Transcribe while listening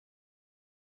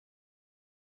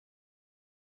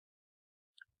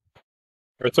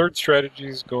Our third strategy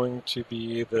is going to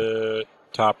be the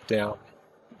top-down.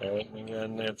 Right? And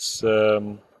again,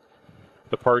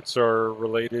 the parts are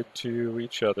related to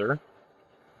each other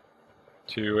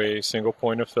to a single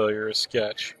point of failure, a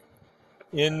sketch.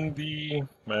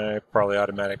 I probably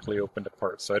automatically opened a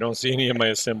part, so I don't see any of my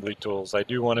assembly tools. I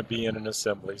do want to be in an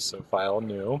assembly, so File,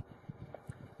 New,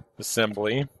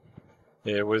 Assembly.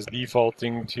 It was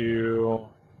defaulting to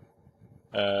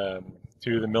the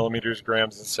millimeters,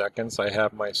 grams, and seconds. I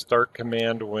have my start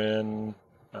command when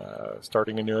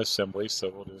starting a new assembly,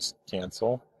 so we'll just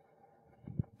cancel,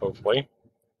 hopefully.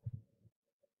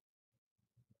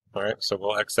 All right, so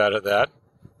we'll X out of that.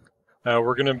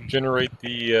 We're going to generate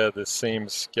the same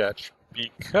sketch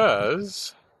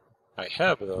because I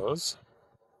have those.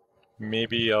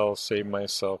 Maybe I'll save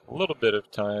myself a little bit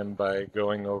of time by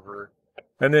going over.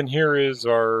 And then here is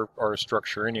our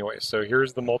structure anyway. So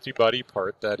here's the multi-body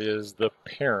part. That is the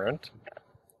parent.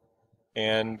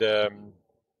 And then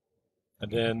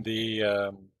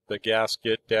the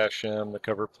gasket, dash M, the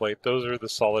cover plate, those are the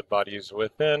solid bodies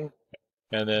within.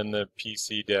 And then the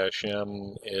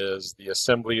P6-7 is the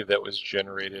assembly that was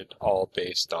generated all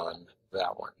based on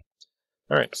that one.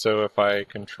 All right, so if I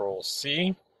Control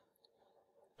C,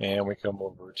 and we come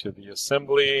over to the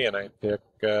assembly, and I pick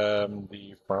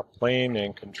the front plane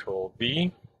and Control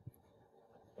V.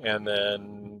 And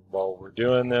then while we're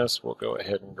doing this, we'll go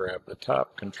ahead and grab the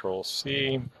top, Control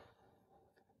C,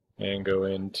 and go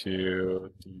into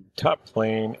the top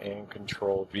plane and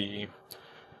Control V.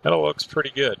 That all looks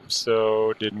pretty good.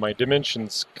 So did my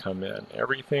dimensions come in?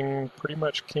 Everything pretty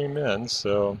much came in,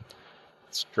 so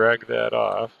let's drag that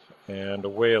off and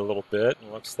away a little bit.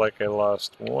 It looks like I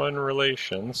lost one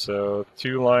relation, so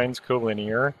two lines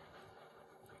collinear,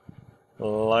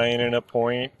 line and a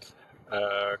point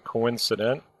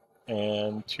coincident,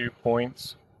 and 2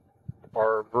 points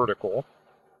are vertical.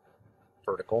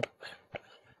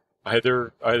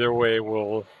 Either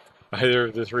of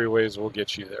the three ways will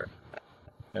get you there.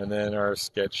 And then our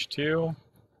sketch 2,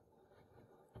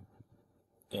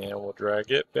 and we'll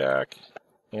drag it back,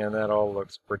 and that all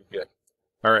looks pretty good.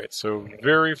 All right, so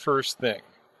very first thing,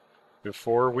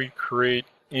 before we create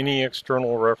any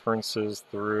external references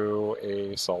through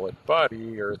a solid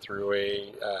body or through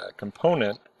a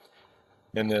component,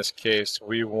 in this case,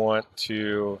 we want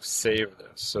to save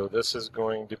this. So this is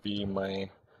going to be my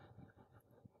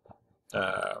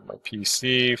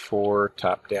PC for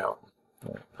top-down.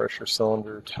 Pressure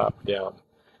cylinder, top-down.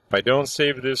 If I don't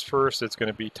save this first, it's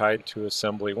going to be tied to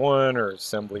assembly 1 or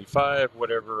assembly 5,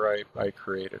 whatever I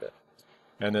created it.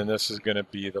 And then this is going to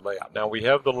be the layout. Now we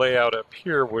have the layout up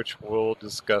here, which we'll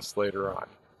discuss later on.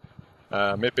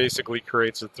 It basically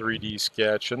creates a 3D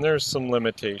sketch, and there's some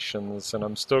limitations, and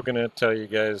I'm still going to tell you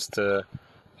guys to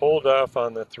hold off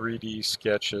on the 3D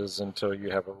sketches until you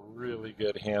have a really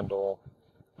good handle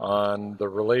on the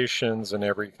relations and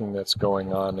everything that's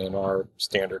going on in our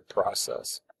standard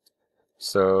process.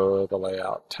 So the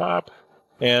layout top,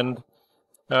 and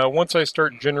once I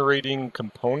start generating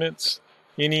components,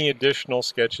 any additional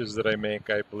sketches that I make,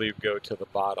 I believe, go to the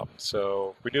bottom.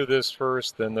 So if we do this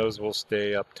first, then those will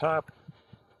stay up top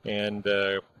and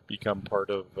become part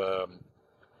of the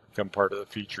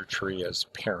feature tree as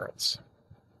parents.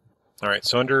 All right,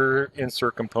 so under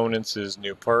Insert Components is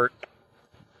New Part,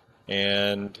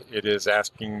 and it is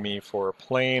asking me for a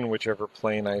plane. Whichever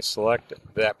plane I select,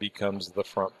 that becomes the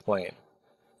front plane.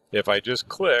 If I just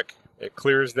click, it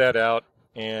clears that out,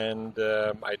 and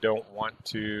I don't want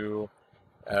to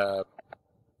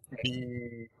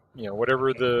be,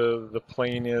 whatever the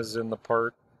plane is in the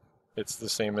part, it's the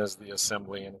same as the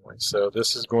assembly anyway. So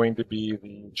this is going to be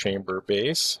the chamber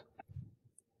base.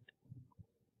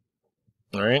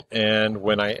 All right, and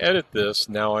when I edit this,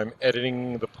 now I'm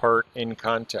editing the part in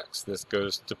context. This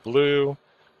goes to blue.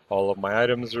 All of my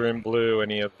items are in blue.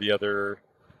 Any of the other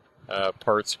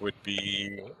parts would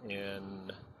be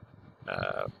in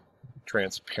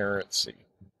transparency.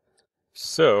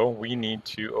 So we need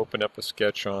to open up a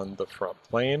sketch on the front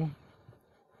plane.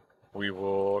 We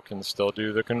can still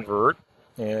do the convert,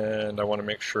 and I want to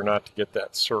make sure not to get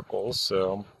that circle,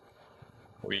 so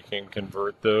we can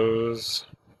convert those.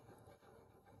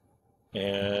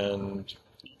 And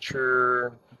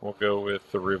feature, we'll go with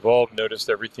the revolve. Notice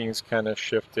everything's kind of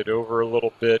shifted over a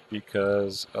little bit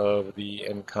because of the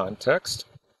in context.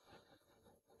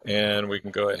 And we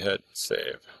can go ahead and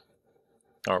save,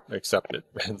 or accept it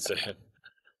and save.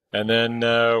 And then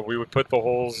we would put the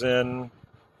holes in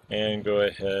and go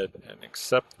ahead and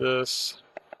accept this.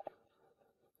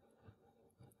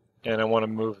 And I want to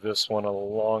move this one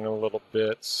along a little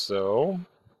bit so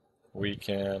we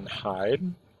can hide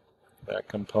that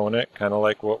component, kind of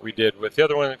like what we did with the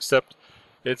other one, except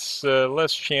it's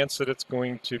less chance that it's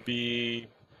going to be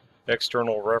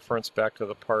external reference back to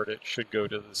the part. It should go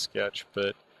to the sketch,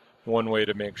 but one way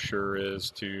to make sure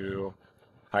is to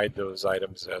hide those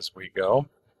items as we go.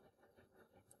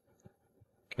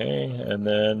 Okay, and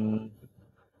then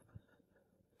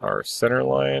our center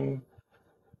line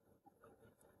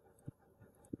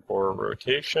for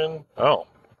rotation. Oh,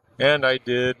 and I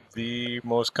did the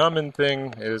most common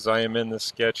thing is I am in the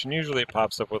sketch, and usually it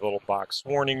pops up with a little box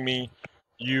warning me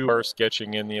you are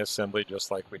sketching in the assembly just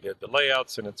like we did the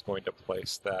layouts, and it's going to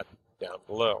place that down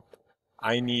below.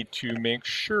 I need to make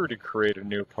sure to create a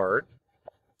new part,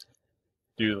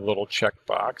 do the little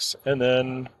checkbox, and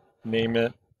then name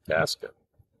it gasket.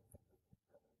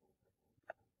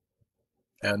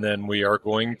 And then we are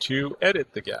going to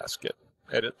edit the gasket,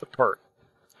 edit the part.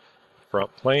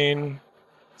 Front plane,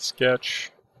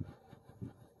 sketch,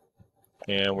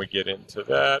 and we get into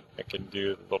that. I can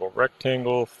do the little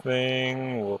rectangle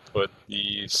thing. We'll put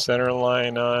the center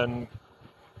line on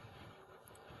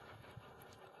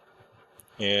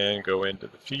and go into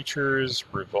the features,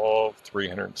 revolve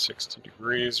 360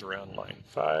 degrees around line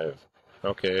 5.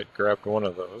 Okay, it grabbed one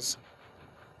of those.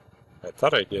 I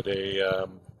thought I did a,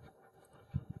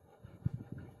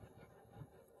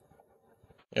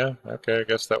 yeah, okay, I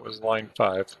guess that was line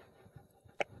 5.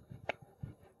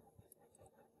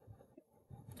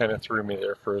 Kind of threw me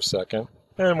there for a second.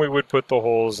 And we would put the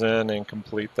holes in and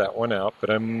complete that one out, but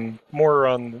I'm more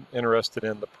interested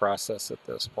in the process at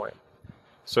this point.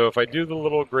 So if I do the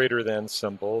little greater than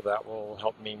symbol, that will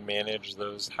help me manage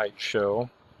those height show.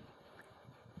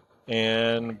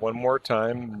 And one more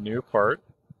time, new part,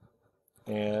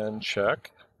 and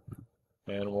check.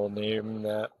 And we'll name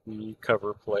that the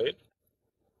cover plate.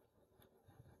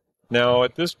 Now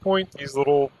at this point, these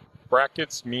little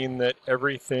brackets mean that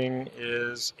everything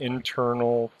is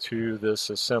internal to this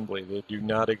assembly. They do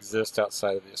not exist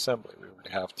outside of the assembly. We would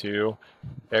have to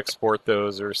export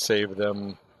those or save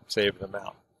them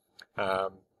out.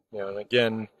 And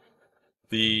again,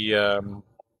 and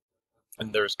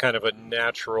there's kind of a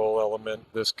natural element.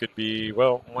 This could be,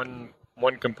 well,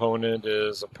 one component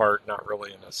is a part, not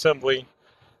really an assembly.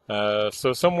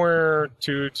 So somewhere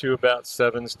 2 to about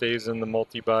 7 stays in the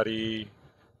multi-body.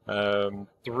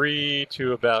 3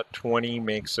 to about 20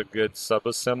 makes a good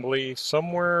subassembly.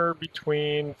 Somewhere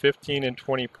between 15 and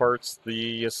 20 parts,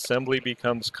 the assembly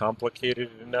becomes complicated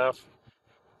enough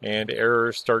and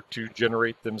errors start to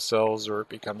generate themselves, or it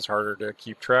becomes harder to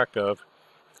keep track of.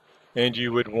 And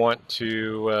you would want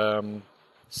to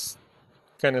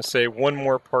kind of say one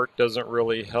more part doesn't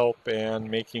really help, and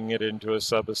making it into a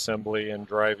subassembly and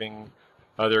driving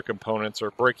other components or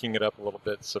breaking it up a little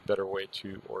bit is a better way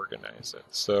to organize it.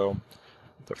 So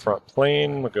the front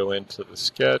plane, we'll go into the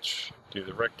sketch, do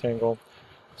the rectangle.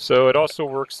 So it also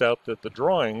works out that the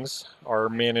drawings are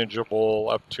manageable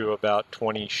up to about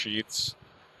 20 sheets.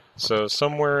 So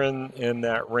somewhere in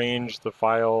that range, the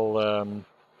file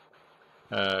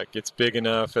gets big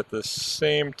enough at the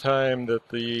same time that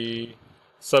the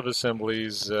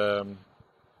subassembly's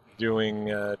doing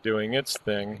its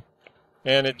thing,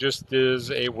 and it just is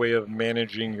a way of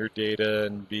managing your data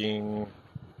and being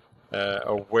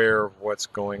aware of what's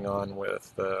going on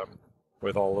with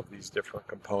all of these different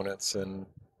components and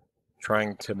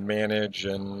trying to manage,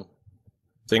 and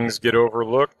things get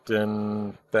overlooked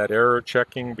and that error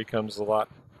checking becomes a lot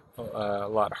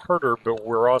harder, but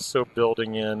we're also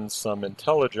building in some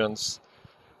intelligence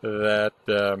that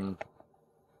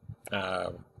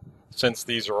since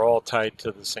these are all tied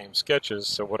to the same sketches,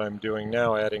 so what I'm doing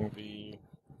now, adding the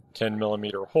 10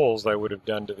 millimeter holes I would have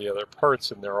done to the other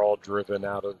parts, and they're all driven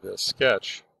out of this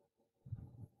sketch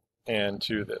and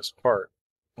to this part.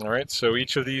 All right, so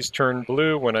each of these turn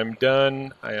blue. When I'm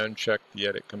done, I uncheck the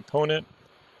edit component.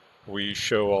 We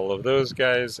show all of those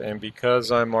guys, and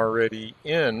because I'm already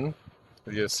in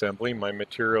the assembly, my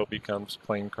material becomes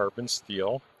plain carbon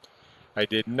steel. I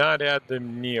did not add the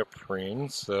neoprene,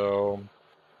 so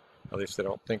at least I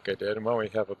don't think I did. Well, we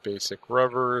have a basic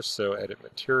rubber, so edit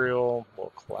material,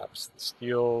 we'll collapse the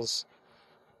steels,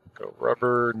 go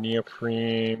rubber,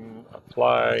 neoprene,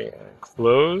 apply, and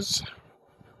close.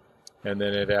 And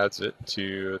then it adds it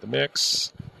to the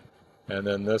mix. And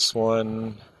then this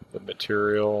one, the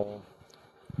material,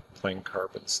 plain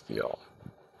carbon steel.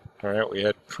 All right, we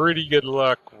had pretty good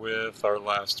luck with our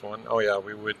last one. Oh yeah,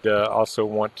 we would also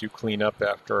want to clean up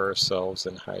after ourselves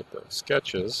and hide those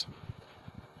sketches.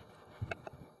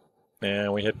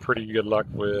 And we had pretty good luck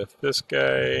with this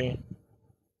guy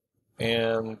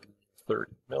and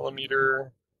 30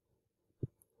 millimeter.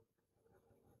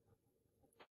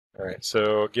 All right,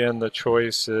 so again, the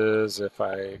choice is if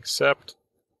I accept,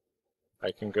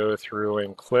 I can go through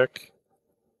and click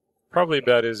probably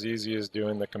about as easy as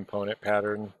doing the component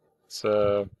pattern. It's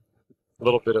a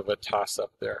little bit of a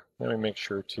toss-up there. Let me make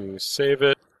sure to save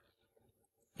it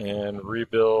and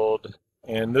rebuild.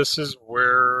 And this is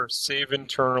where save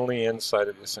internally inside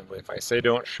of the assembly. If I say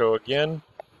don't show again,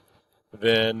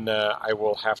 then I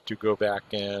will have to go back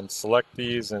and select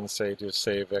these and say to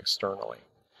save externally.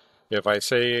 If I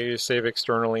say save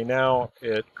externally now,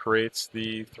 it creates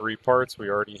the 3 parts. We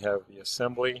already have the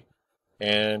assembly,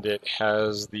 and it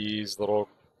has these little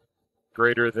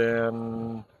greater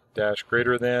than, dash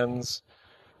greater thans,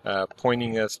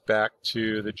 pointing us back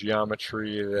to the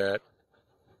geometry that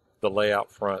the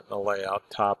layout front and the layout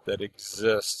top that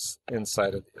exists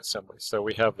inside of the assembly. So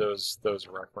we have those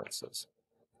references.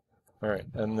 All right,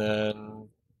 and then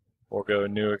we'll go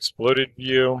new exploded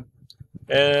view,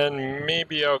 and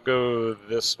maybe I'll go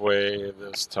this way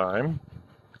this time.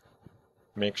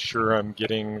 Make sure I'm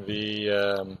getting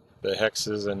the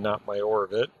hexes and not my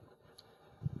orbit,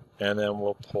 and then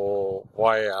we'll pull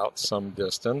Y out some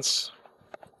distance,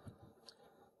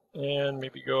 and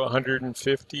maybe go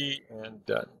 150 and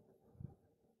done.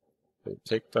 Did it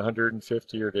take the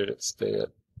 150 or did it stay at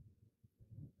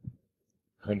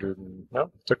 100? No,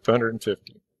 took the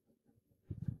 150.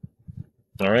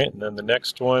 All right, and then the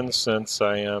next one, since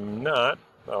I am not,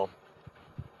 oh,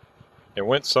 it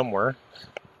went somewhere.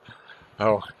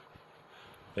 Oh,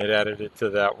 it added it to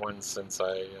that one since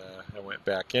I went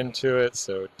back into it,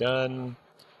 so done.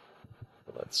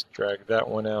 Let's drag that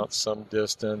one out some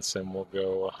distance and we'll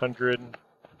go 100.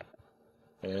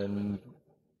 And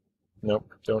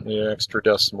nope, don't need an extra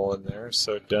decimal in there,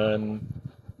 so done.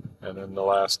 And then the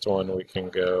last one we can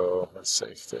go, let's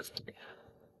say 50.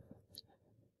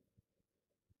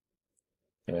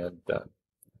 And done.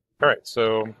 All right,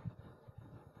 so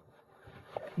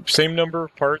same number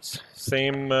of parts,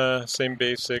 same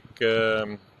basic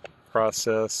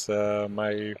process.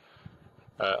 My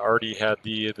already had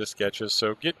the sketches,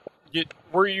 so get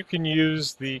where you can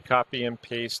use the copy and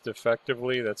paste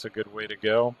effectively. That's a good way to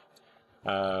go.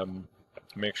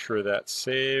 Make sure that's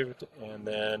saved, and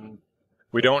then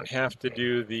we don't have to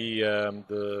do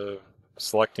the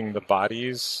selecting the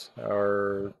bodies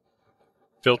or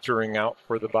filtering out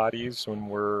for the bodies when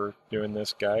we're doing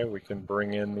this guy. We can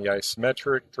bring in the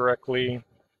isometric directly.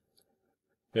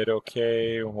 Hit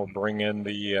OK. We'll bring in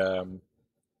the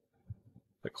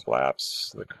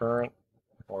collapse, the current,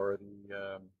 or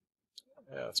the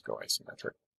yeah, let's go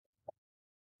isometric.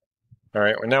 All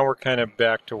right, well, now we're kind of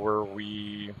back to where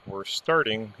we were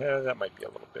starting. That might be a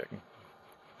little big.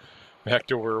 Back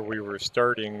to where we were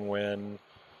starting when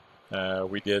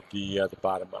we did the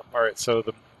bottom up. All right, so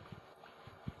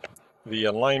the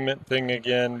alignment thing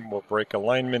again, we'll break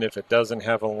alignment. If it doesn't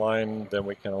have a line, then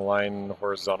we can align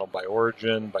horizontal by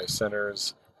origin, by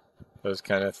centers, those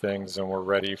kind of things, and we're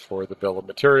ready for the bill of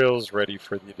materials, ready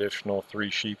for the additional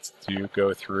 3 sheets to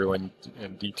go through and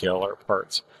detail our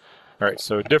parts. All right,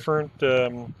 so different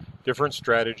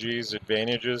strategies,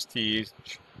 advantages to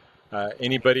each.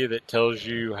 Anybody that tells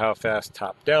you how fast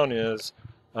top-down is,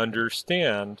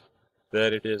 understand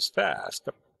that it is fast,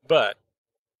 but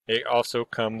it also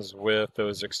comes with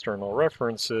those external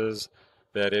references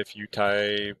that if you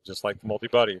tie, just like the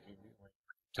multi-body, if you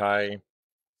tie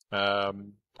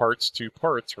parts to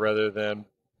parts rather than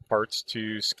parts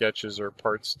to sketches or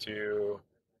parts to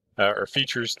or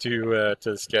features to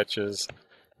sketches,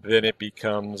 then it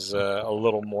becomes a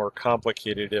little more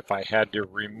complicated. If I had to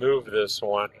remove this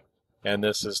one and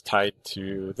this is tied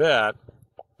to that,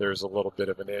 there's a little bit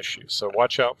of an issue. So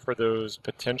watch out for those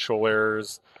potential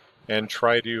errors and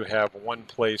try to have one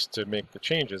place to make the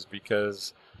changes,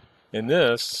 because in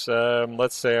this,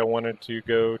 let's say I wanted to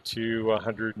go to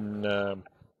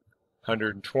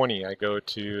 120. I go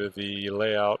to the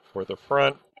layout for the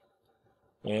front,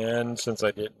 and since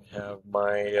I didn't have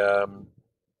my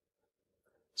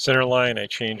center line, I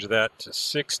changed that to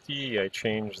 60. I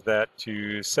changed that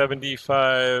to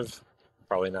 75.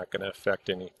 Probably not going to affect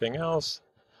anything else,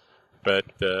 but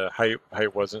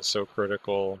height wasn't so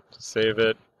critical. Save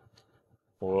it.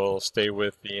 We'll stay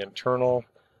with the internal,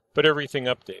 but everything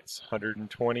updates.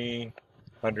 120,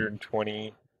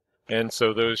 120. And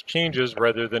so those changes,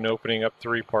 rather than opening up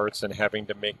 3 parts and having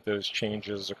to make those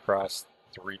changes across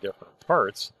 3 different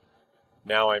parts,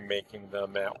 now I'm making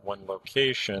them at one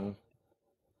location.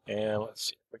 And let's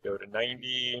see, if we go to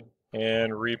 90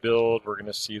 and rebuild, we're going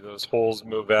to see those holes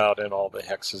move out and all the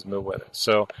hexes move with it.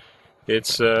 So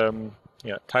it's,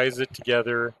 ties it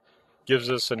together,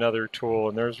 gives us another tool,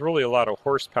 and there's really a lot of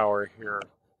horsepower here,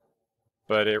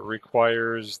 but it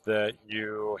requires that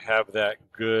you have that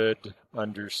good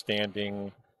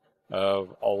understanding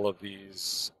of all of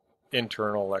these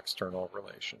internal, external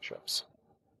relationships.